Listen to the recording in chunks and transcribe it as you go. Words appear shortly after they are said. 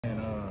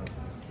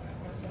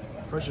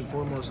First and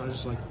foremost, I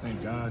just like to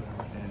thank God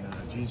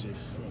and Jesus.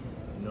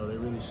 You know, they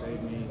really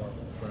saved me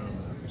from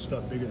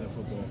stuff bigger than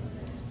football.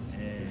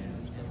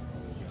 And,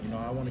 you know,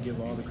 I want to give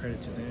all the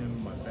credit to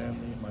them, my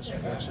family, my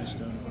support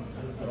system,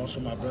 but also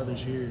my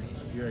brothers here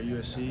at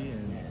USC,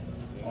 and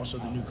also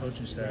the new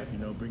coaching staff, you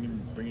know,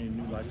 bringing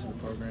new life to the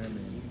program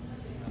and,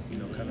 you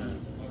know, kind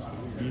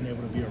of being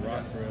able to be a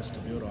rock for us to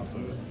build off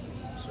of.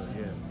 So,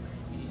 yeah.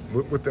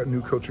 With that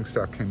new coaching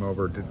staff came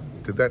over,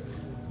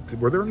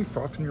 were there any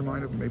thoughts in your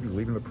mind of maybe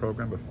leaving the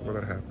program before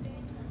that happened?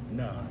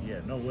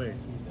 No way.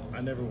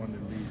 I never wanted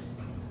to leave.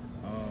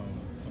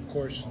 Of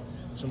course,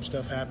 some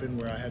stuff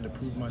happened where I had to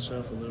prove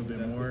myself a little bit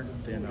more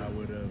than I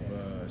would have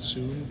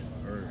assumed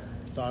or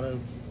thought of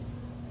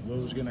what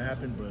was going to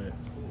happen, but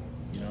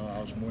you know,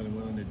 I was more than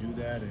willing to do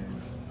that,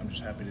 and I'm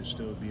just happy to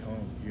still be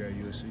home here at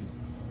USC.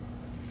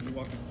 Can you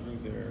walk us through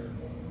their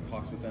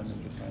talks with them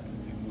and just having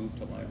you move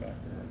to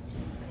linebacker,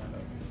 kind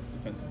of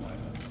defensive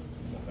lineman?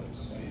 What that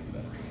went into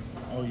that?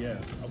 Oh yeah,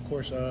 of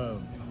course.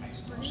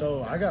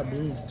 So I got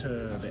moved to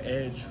the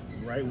edge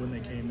right when they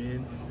came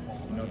in.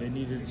 You know, they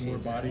needed more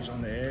bodies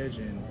on the edge,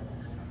 and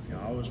you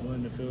know, I was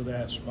willing to fill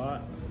that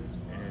spot.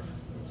 And if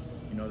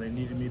you know they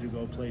needed me to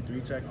go play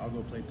 3-tech, I'll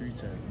go play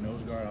 3-tech.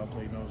 Nose guard, I'll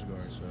play nose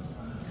guard. So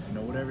you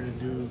know, whatever to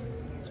do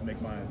to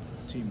make my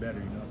team better.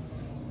 You know.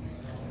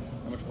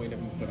 How much weight have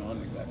you put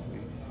on exactly?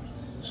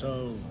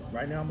 So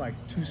right now I'm like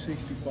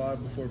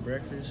 265 before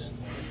breakfast.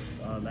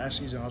 Last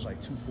season I was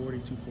like 240,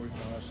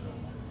 245. So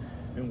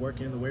been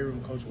working in the weight room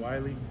with Coach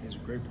Wiley. It's a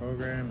great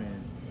program,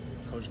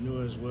 and Coach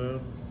Nua as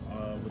well,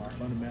 with the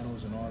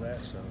fundamentals and all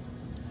that. So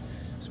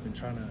it's been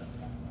trying to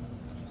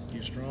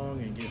get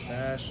strong and get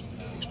fast,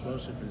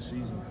 explosive for the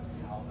season.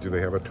 Do they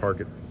have a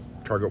target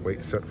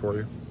weight set for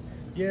you?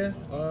 Yeah,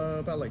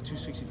 about like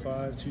 265,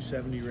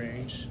 270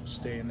 range.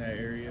 Stay in that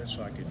area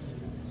so I could,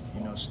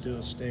 you know,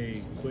 still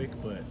stay quick,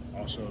 but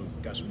also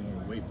got some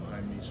more weight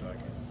behind me so I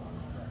can,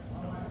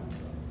 you know,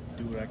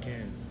 do what I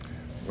can.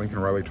 Lincoln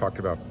Riley talked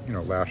about, you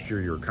know, last year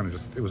you were kind of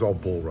just, it was all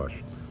bull rush.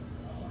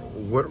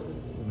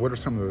 What are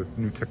some of the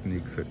new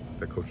techniques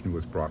that Coach Nua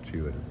has brought to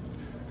you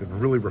that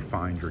really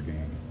refined your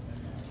game?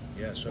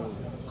 Yeah, so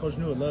Coach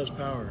Nua loves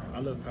power. I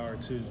love power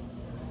too.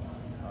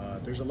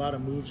 There's a lot of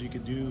moves you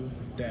could do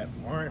that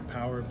aren't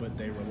power, but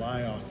they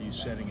rely off you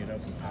setting it up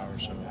with power.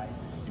 So,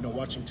 you know,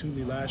 watching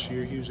Tuli last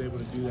year, he was able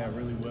to do that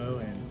really well,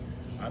 and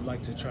I'd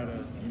like to try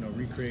to, you know,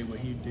 recreate what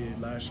he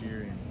did last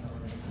year and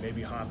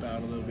maybe hop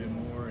out a little bit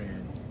more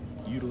and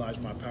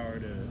utilize my power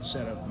to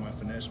set up my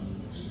finesse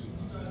moves.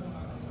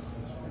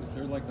 Is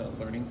there like a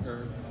learning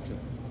curve,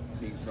 just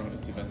being thrown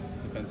at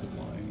defensive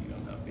line, you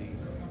know, not being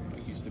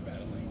used to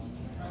battling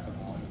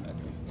offensive line in that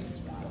case?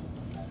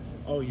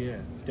 Oh yeah,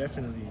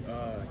 definitely.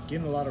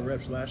 Getting a lot of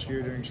reps last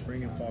year during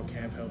spring and fall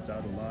camp helped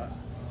out a lot.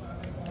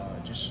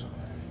 Just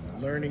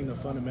learning the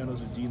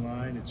fundamentals of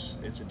D-line,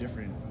 it's a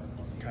different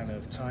kind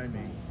of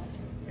timing.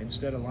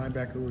 Instead of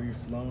linebacker where you're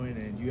flowing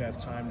and you have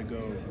time to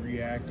go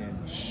react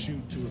and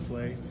shoot to a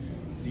play,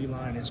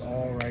 D-line, it's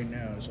all right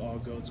now. It's all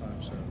go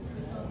time. So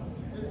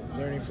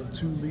learning from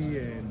Tuli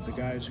and the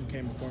guys who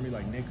came before me,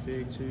 like Nick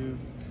Fig too,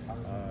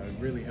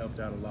 really helped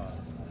out a lot.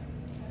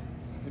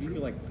 What do you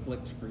feel like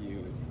clicked for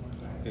you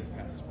this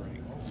past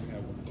spring? So you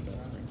had one of the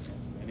best spring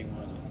camps of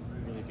anyone,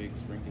 and really big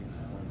spring game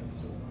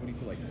performance. So what do you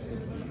feel like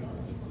clicked for you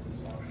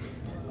this last spring?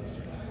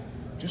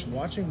 Just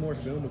watching more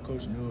film with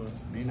Coach Nua,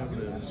 being able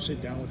to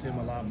sit down with him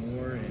a lot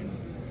more and,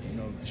 you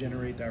know,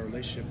 generate that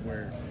relationship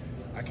where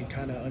I can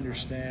kind of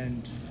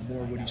understand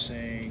more what he's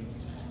saying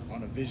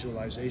on a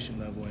visualization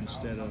level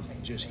instead of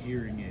just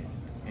hearing it.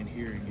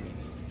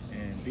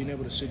 And being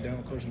able to sit down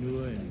with Coach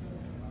Nua and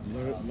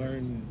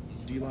learn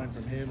D-line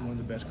from him, one of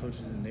the best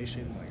coaches in the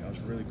nation, like I was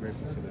really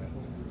grateful for that.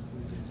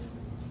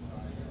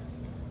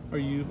 Are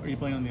you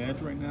playing on the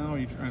edge right now? Are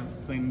you trying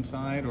to play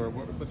inside, or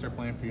what's their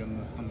plan for you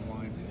on the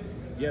line?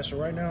 Yeah, so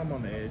right now I'm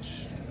on the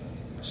edge,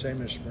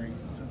 same as spring.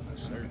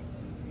 Sir.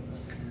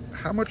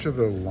 How much of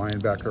the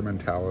linebacker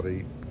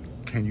mentality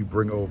can you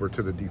bring over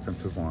to the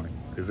defensive line?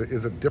 Is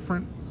it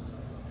different?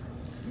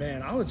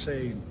 Man, I would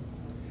say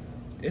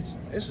it's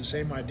the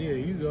same idea.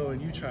 You go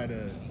and you try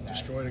to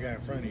destroy the guy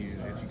in front of you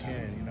if you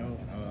can, you know.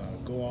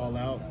 Go all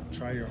out,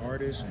 try your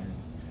hardest, and,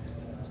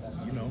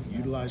 you know,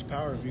 utilize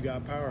power if you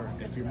got power.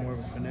 If you're more of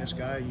a finesse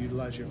guy,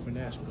 utilize your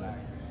finesse. But,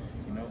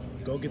 you know,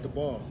 go get the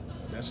ball.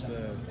 That's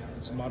the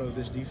motto of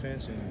this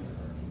defense, and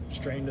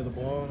strain to the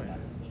ball. And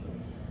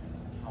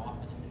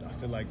I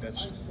feel like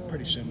that's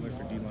pretty similar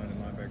for D-line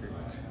and linebacker.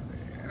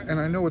 And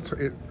I know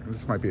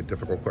this might be a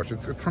difficult question.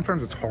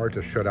 Sometimes it's hard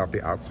to shut out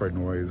the outside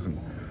noise. And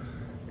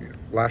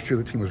last year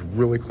the team was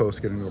really close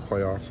to getting to the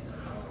playoffs.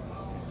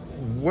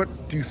 What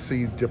do you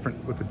see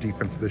different with the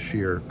defense this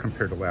year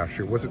compared to last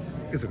year?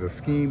 Is it a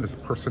scheme? Is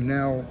it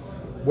personnel?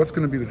 What's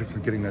going to be the difference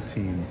in getting that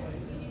team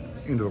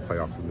into the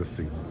playoffs of this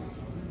season?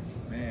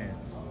 Man,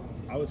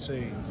 I would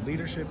say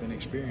leadership and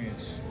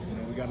experience. You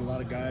know, we got a lot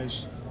of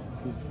guys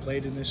who've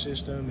played in this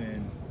system,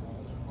 and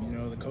you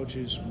know, the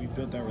coaches, we've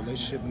built that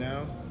relationship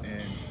now,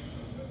 and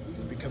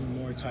we're becoming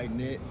more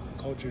tight-knit.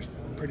 Culture's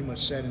pretty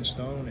much set in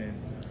stone, and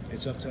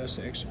it's up to us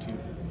to execute.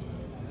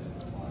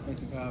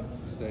 Mason Cobb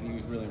said he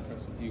was really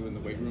impressed with you in the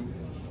weight room.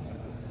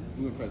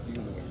 Who impressed you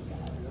in the weight room?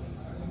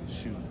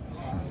 Shoot,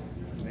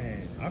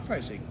 man, I'd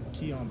probably say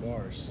Keon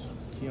Bars.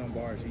 Keon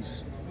Bars,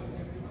 he's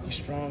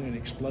strong and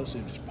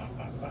explosive. Just pop,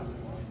 pop, pop.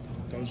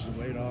 Throws the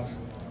weight off.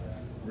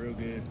 Real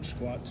good.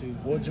 Squat too.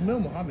 Well,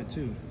 Jamil Muhammad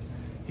too.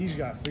 He's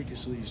got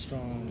freakishly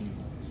strong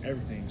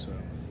everything. So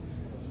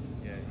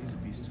yeah, he's a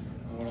beast too.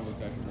 One of those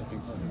guys are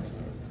lifting partners.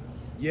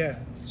 Yeah.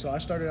 So I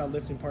started out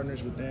lifting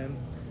partners with them,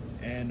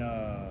 and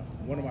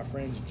one of my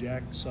friends,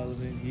 Jack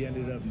Sullivan, he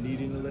ended up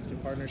needing a lifting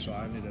partner, so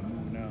I ended up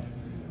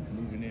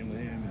moving in with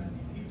him,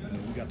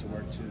 and we got to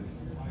work too.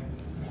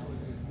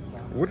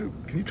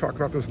 Can you talk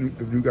about the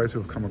new guys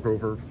who have come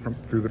over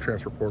through the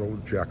transfer portal?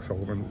 Jack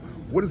Sullivan.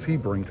 What does he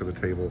bring to the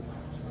table?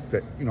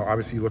 That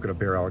obviously you look at a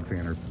Bear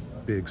Alexander,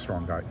 big,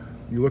 strong guy.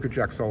 You look at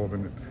Jack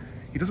Sullivan.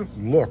 He doesn't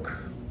look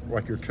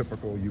like your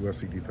typical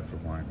USC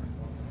defensive lineman.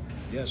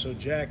 Yeah. So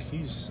Jack,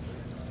 he's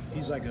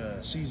like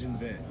a seasoned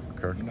vet.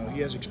 Okay. He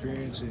has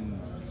experience in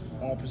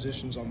all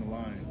positions on the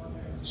line.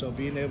 So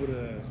being able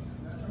to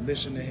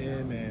listen to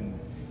him and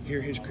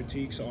hear his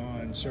critiques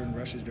on certain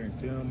rushes during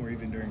film or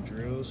even during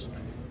drills,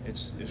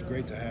 it's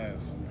great to have.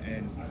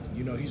 And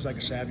he's like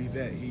a savvy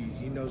vet.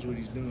 He knows what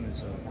he's doing,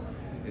 so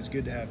it's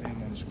good to have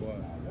him on the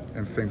squad.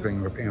 And same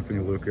thing with Anthony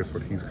Lucas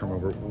when he's come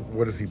over.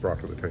 What has he brought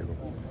to the table?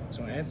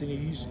 So Anthony,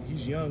 he's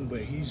young,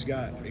 but he's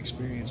got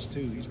experience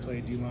too. He's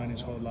played D-line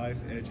his whole life,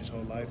 edge his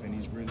whole life, and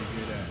he's really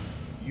good at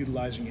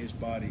utilizing his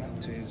body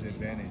to his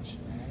advantage.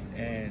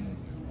 And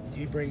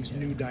he brings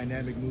new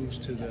dynamic moves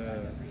to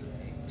the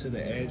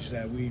edge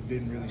that we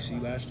didn't really see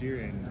last year,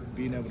 and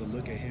being able to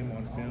look at him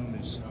on film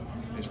is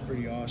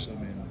pretty awesome,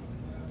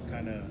 and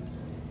kind of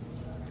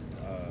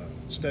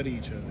study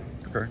each other.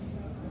 Okay.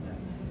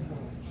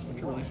 What's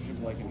your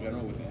relationship like in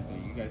general with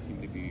Anthony? You guys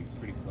seem to be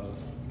pretty close.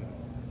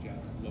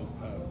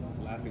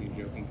 Laughing and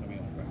joking coming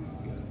out of practice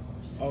together.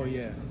 Oh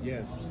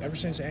yeah. Ever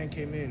since Ant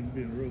came in, we've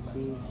been real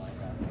cool.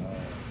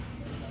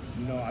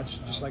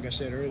 Just like I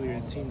said earlier,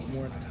 the team's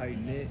more tight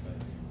knit.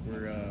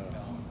 We're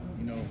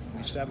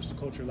we established the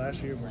culture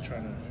last year. We're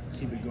trying to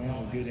keep it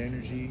going with good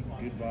energy,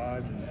 good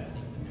vibes,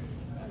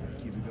 and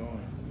keep it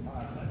going.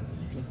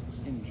 Just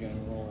in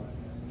general,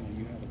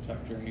 you have a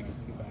tough journey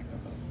just to get back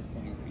up the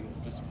playing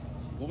field. Just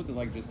what was it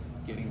like just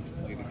getting to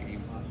play the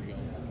game for real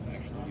and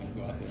actually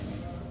go out there and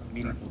make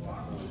meaningful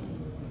tackles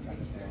and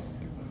tackles for us and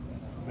things like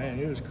that? Man,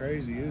 it was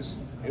crazy.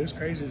 It was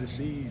crazy to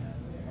see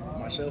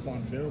myself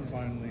on film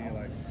finally.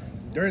 Like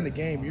during the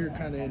game, you're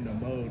kind of in the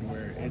mode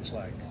where it's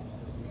like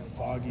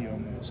foggy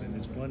almost, and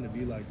it's fun to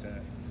be like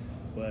that.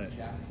 But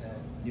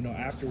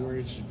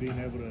afterwards, just being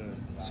able to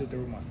sit there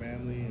with my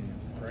family and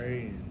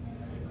pray,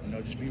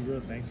 and just be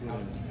real thankful to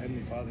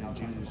Heavenly Father and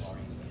Jesus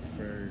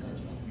for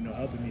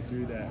helping me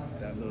through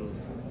that little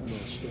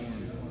storm.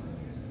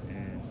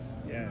 And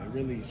yeah, it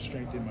really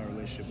strengthened my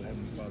relationship with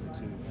Heavenly Father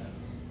too.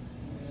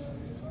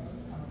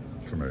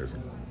 It's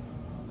amazing.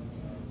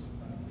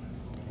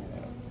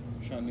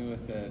 Sean Nua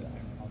said,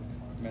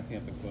 messing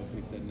up the quote,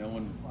 but he said, "No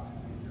one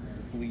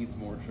bleeds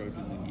more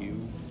Trojan than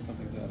you,"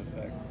 something to that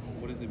effect.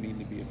 What does it mean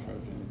to be a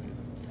Trojan and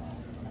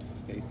just to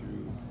stay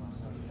through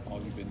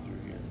all you've been through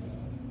here?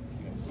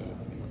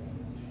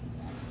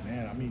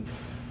 Man, I mean,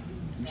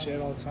 we say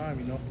it all the time,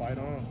 fight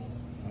on.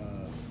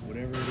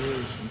 Whatever it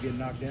is, you get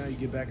knocked down, you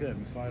get back up,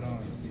 you fight on.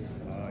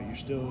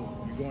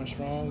 You're going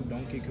strong,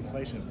 don't get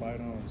complacent, fight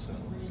on. So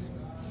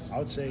I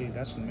would say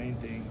that's the main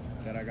thing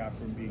that I got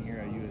from being here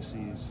at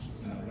USC is,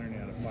 learning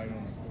how to fight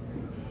on.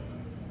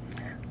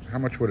 How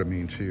much would it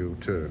mean to you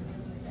to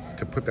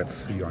put that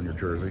C on your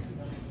jersey?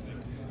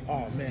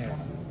 Oh man,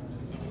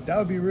 that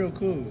would be real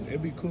cool.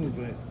 It'd be cool,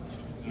 but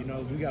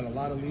we got a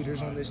lot of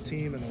leaders on this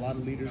team and a lot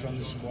of leaders on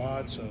this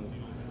squad. So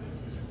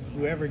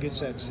whoever gets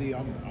that C,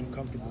 I'm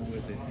comfortable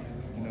with it.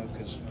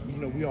 Because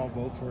we all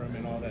vote for him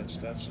and all that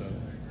stuff. So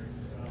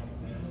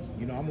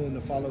I'm willing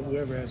to follow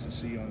whoever has the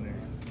C on there.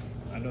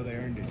 I know they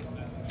earned it.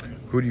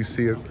 Who do you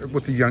see as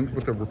with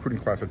the recruiting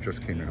class that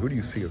just came in? Who do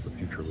you see as the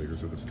future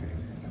leaders of this team?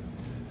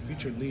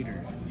 Future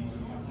leader.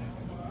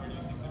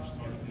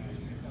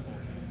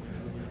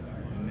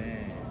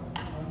 Man,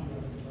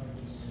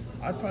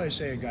 I'd probably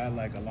say a guy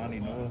like Alani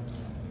Noah.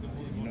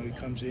 He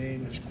comes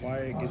in, he's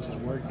quiet, gets his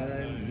work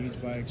done, leads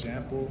by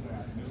example.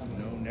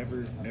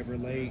 Never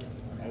late,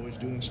 always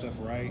doing stuff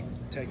right,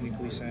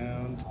 technically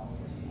sound,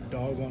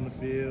 dog on the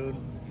field,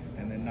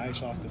 and then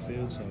nice off the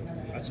field. So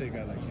I'd say a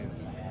guy like him.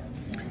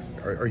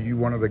 Are you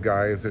one of the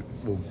guys that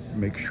will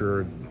make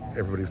sure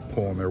everybody's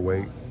pulling their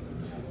weight,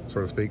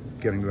 so to speak,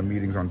 getting to the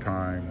meetings on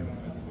time,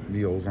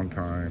 meals on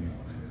time,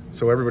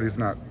 so everybody's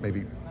not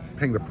maybe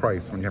paying the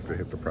price when you have to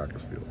hit the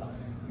practice field?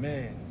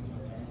 Man,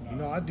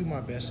 I do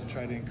my best to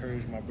try to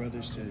encourage my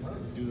brothers to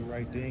do the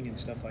right thing and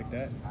stuff like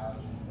that.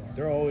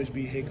 There'll always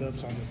be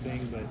hiccups on this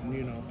thing, but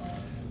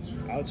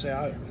I would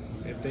say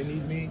if they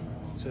need me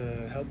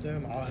to help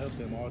them, I'll help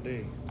them all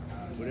day,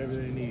 whatever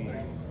they need,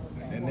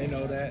 and they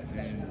know that.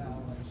 And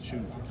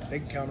shoot, they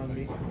can count on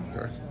me.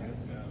 Okay.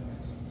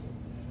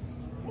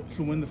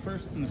 So when the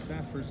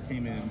staff first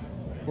came in,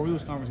 what were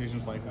those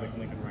conversations like with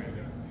Lincoln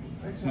Riley?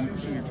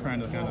 when you're trying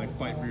to kind of like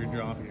fight for your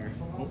job here?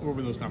 What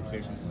were those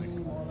conversations like?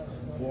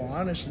 Well,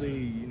 honestly,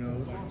 you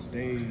know,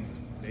 they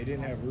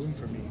didn't have room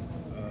for me.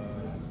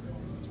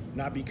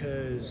 Not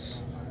because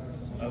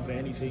of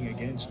anything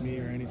against me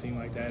or anything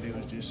like that. It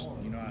was just,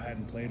 you know, I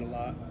hadn't played a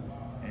lot,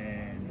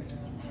 and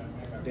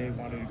they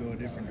wanted to go a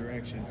different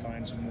direction,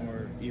 find some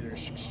more either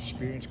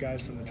experienced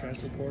guys from the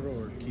transfer portal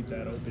or keep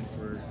that open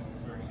for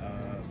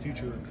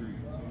future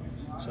recruits.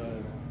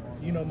 So,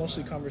 you know,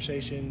 mostly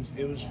conversations.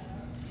 It was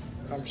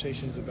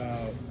conversations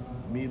about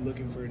me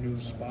looking for a new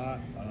spot,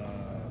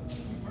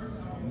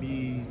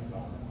 me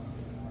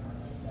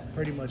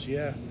pretty much,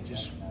 yeah,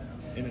 just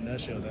in a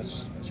nutshell,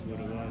 that's what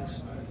it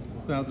was.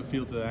 So how's it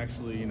feel to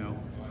actually, you know,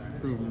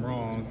 prove them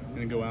wrong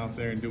and go out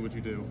there and do what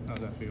you do? How's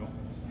that feel?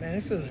 Man,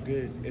 it feels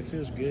good. It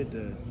feels good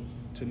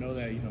to know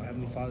that, you know,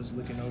 Heavenly Father's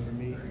looking over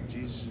me,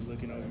 Jesus is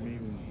looking over me,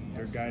 and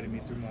they're guiding me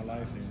through my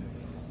life, and,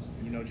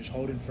 you know, just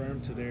holding firm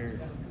to their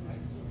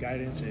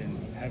guidance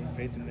and having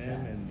faith in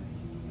them and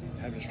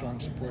having a strong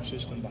support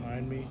system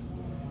behind me.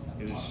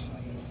 It's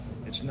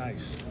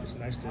nice. It's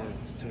nice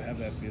to have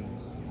that feeling.